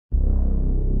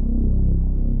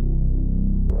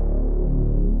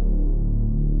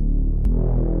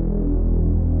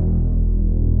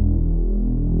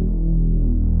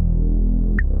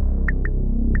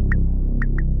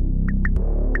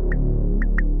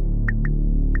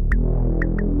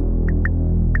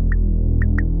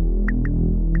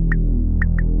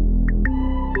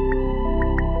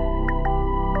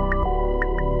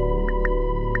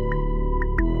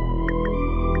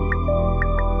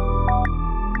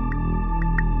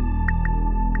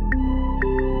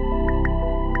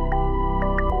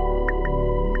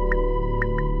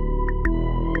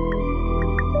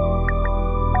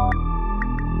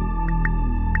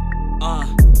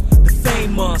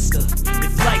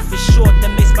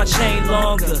my chain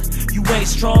longer. You ain't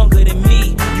stronger than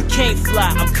me. You can't fly,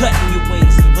 I'm cutting your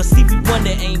wings. But Stevie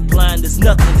Wonder ain't blind, there's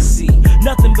nothing to see.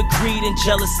 Nothing but greed and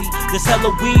jealousy. There's hella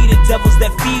weed and devils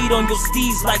that feed on your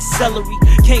steeds like celery.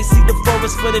 Can't see the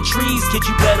forest for the trees, kid,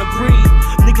 you better breathe.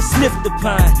 Nigga sniff the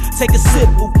pine, take a sip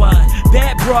of wine.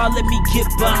 Bad broad, let me get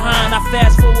behind. I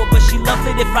fast forward, but she love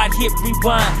it if I hit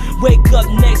rewind. Wake up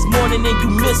next morning and you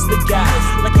miss the guy,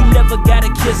 like you never got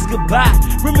a kiss goodbye.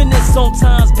 Reminisce on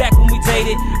times back when we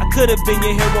dated. I could've been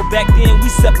your hero back then, we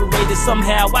separated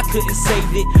somehow, I couldn't save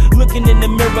it. Looking in the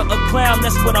mirror, a clown,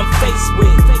 that's what I'm faced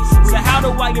with. So how do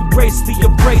I embrace the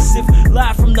abrasive?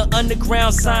 Live from the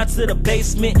underground, signed to the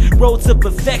basement. Road to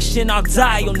perfection, I'll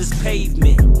die on this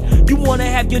pavement. You wanna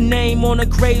have your name on a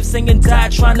grave saying die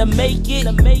trying to make it?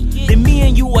 Then me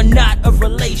and you are not a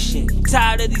relation.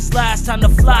 Tired of these lies, time to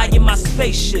fly in my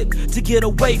spaceship to get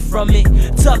away from it.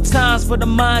 Tough times for the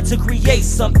mind to create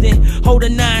something. Hold a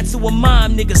 9 to a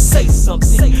mime, nigga, say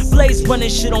something. Blaze running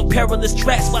shit on perilous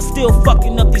tracks while still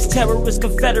fucking up these terrorist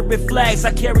Confederate flags.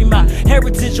 I carry my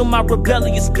heritage on my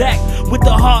rebellious back. With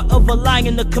the heart of a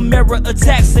lion, the Chimera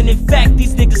attacks. And in fact,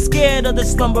 these niggas scared of the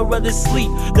slumber or the sleep.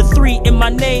 The 3 in my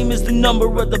name is the number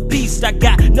of the beast. I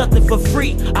got nothing for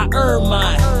free, I earn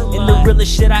mine. And the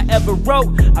realest shit I ever wrote,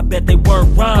 I bet they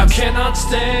weren't rhymes. I cannot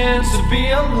stand to be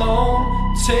alone.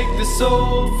 Take this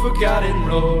old forgotten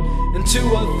road into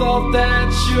a thought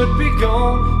that should be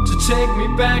gone, to take me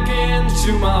back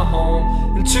into my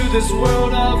home, into this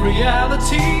world of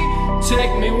reality.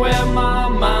 Take me where my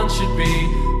mind should be,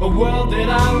 a world that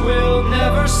I will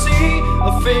never see,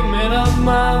 a figment of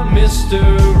my mystery.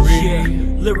 Yeah.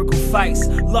 Lyrical fights,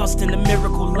 lost in the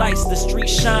miracle lights. The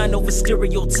streets shine over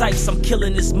stereotypes. I'm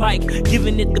killing this mic,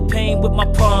 giving it the pain with my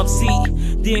palm. See,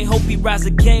 then hope he rise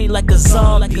again like a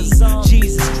zombie.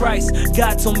 Jesus Christ,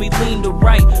 God told me lean to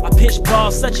right. I pitch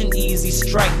ball, such an easy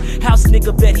strike. House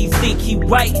nigga bet he think he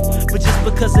white, but just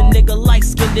because a nigga light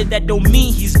skinned, that don't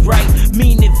mean he's right.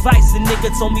 Mean advice, a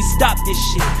nigga told me stop this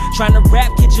shit. Trying to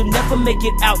rap, kid, you'll never make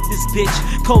it out this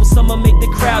bitch. Cold summer make the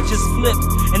crowd just flip,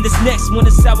 and this next one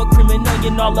is sour cream and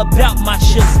onion. All about my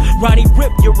chips. Ronnie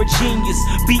Rip, you're a genius.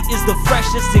 Beat is the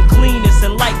freshest and cleanest,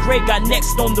 and like Gray got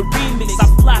next on the remix. I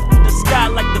fly through the sky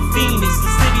like the phoenix.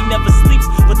 The city never sleeps,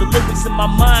 but the lyrics in my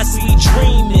mind see me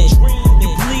dreaming. You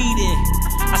bleeding,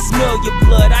 I smell your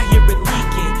blood, I hear it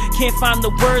leaking. Can't find the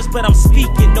words, but I'm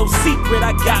speaking. No secret,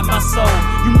 I got my soul.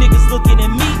 You niggas looking at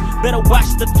me, better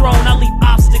watch the throne. I leave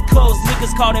obstacles,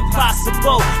 niggas called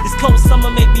impossible. This cold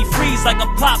summer make me freeze like a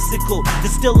popsicle.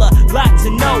 There's still a lot to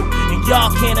know, and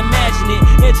y'all can't imagine it.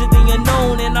 Edge of the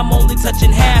unknown, and I'm only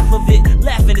touching half of it.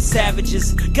 Laughing at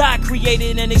savages. God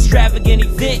created an extravagant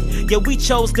event, yet we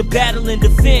chose to battle and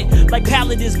defend. Like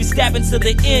paladins, we stabbing to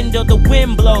the end of the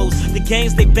wind blows. The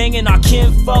games they banging our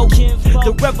kinfolk.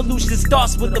 The revolution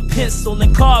starts with a pencil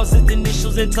and carves its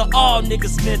initials into all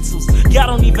niggas' mentals. Y'all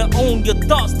don't even own your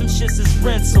thoughts, them shits is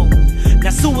rental. Now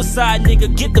suicide,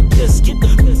 nigga, get the piss,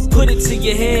 put it to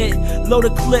your head. Load a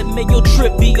clip, make your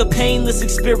trip be a painless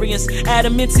experience.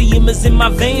 Adamantium is in my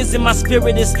veins and my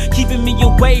spirit is keeping me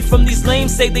away from these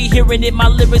lames. Say they hearing it, my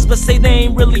lyrics, but say they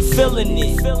ain't really feeling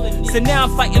it. So now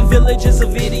I'm fighting villages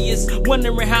of idiots,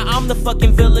 wondering how I'm the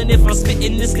fucking villain. If I'm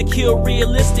spitting this to kill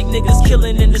realistic niggas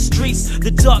killing in the streets.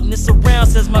 The darkness around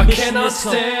says my mission is I cannot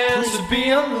stand to be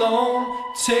alone.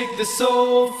 Take this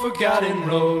old forgotten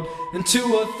road into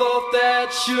a thought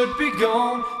that should be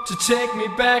gone, to take me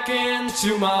back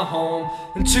into my home,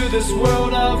 into this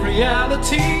world of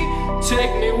reality.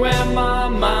 Take me where my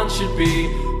mind should be,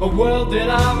 a world that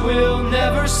I will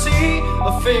never see,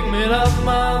 a figment of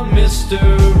my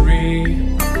mystery.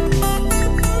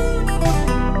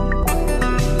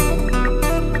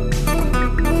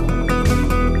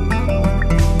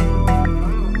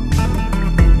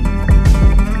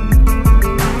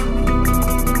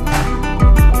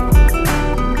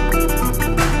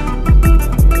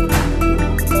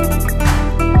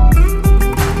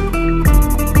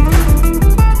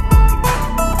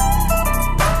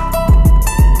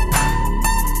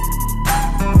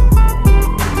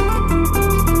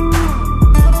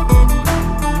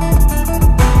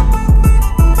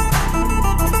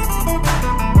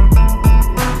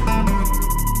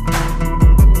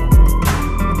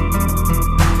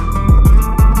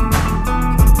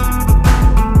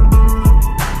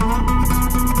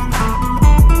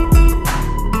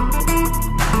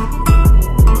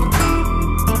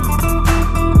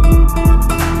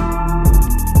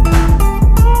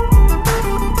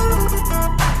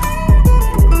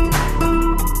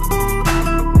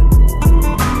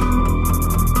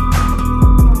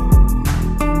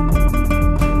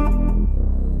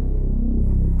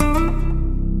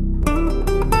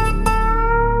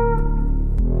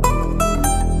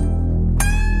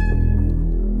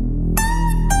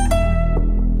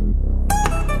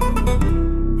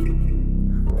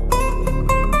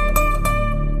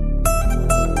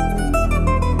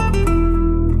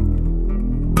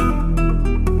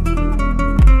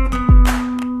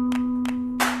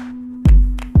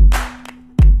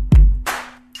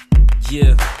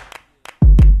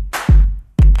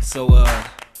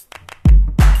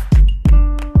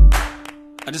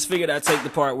 I just figured I'd take the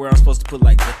part where I'm supposed to put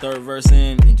like the third verse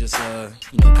in and just,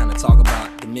 you know, kind of talk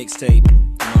about the mixtape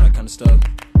and all that kind of stuff.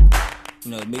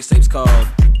 You know, the mixtape's called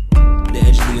The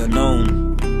Edge of the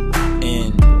Unknown,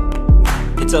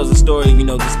 and it tells the story of, you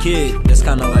know, this kid that's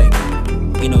kind of like,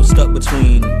 you know, stuck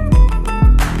between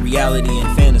reality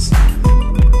and fantasy,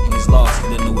 and he's lost, he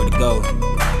didn't know where to go.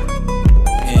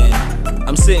 And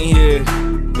I'm sitting here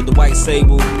with the white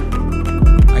sable.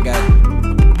 I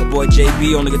got the boy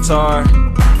JB on the guitar,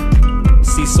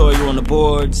 C Sawyer on the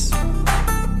boards,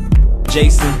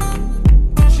 Jason,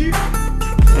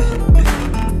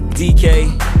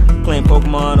 DK playing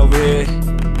Pokemon over here,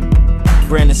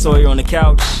 Brandon Sawyer on the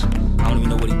couch. I don't even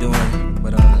know what he's doing,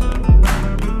 but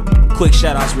quick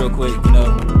shout outs real quick, you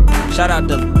know. Shout out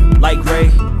to Light Gray,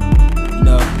 you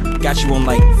know, got you on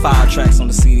like 5 tracks on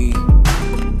the CD.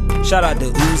 Shout out to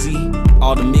Uzi,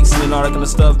 all the mixing and all that kind of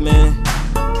stuff, man.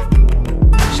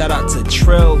 Shout out to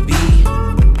Trail B,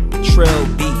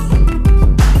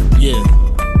 yeah,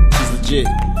 she's legit.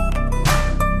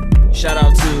 Shout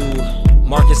out to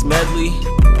Marcus Medley.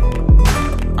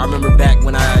 I remember back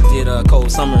when I did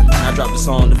Cold Summer, and I dropped the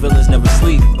song The Villains Never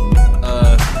Sleep.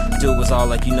 Dude was all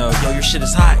like, you know, yo, your shit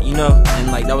is hot, you know,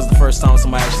 and like that was the first time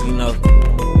somebody actually, you know,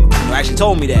 actually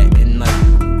told me that, and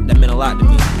like that meant a lot to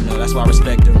me, you know, that's why I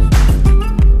respect him.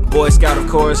 Boy Scout, of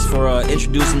course, for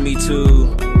introducing me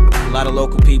to a lot of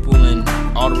local people and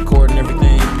all the recording and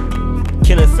everything.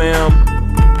 Kenneth Fam,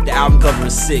 the album cover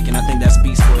is sick, and I think that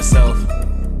speaks for itself.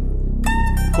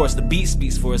 Of course, the beat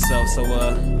speaks for itself, so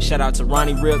shout out to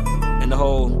Ronnie Rip and the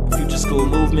whole Future School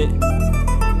movement.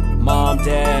 Mom,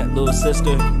 dad, little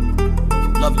sister,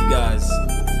 love you guys.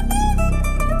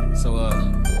 So,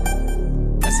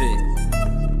 that's it.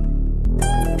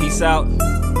 Peace out.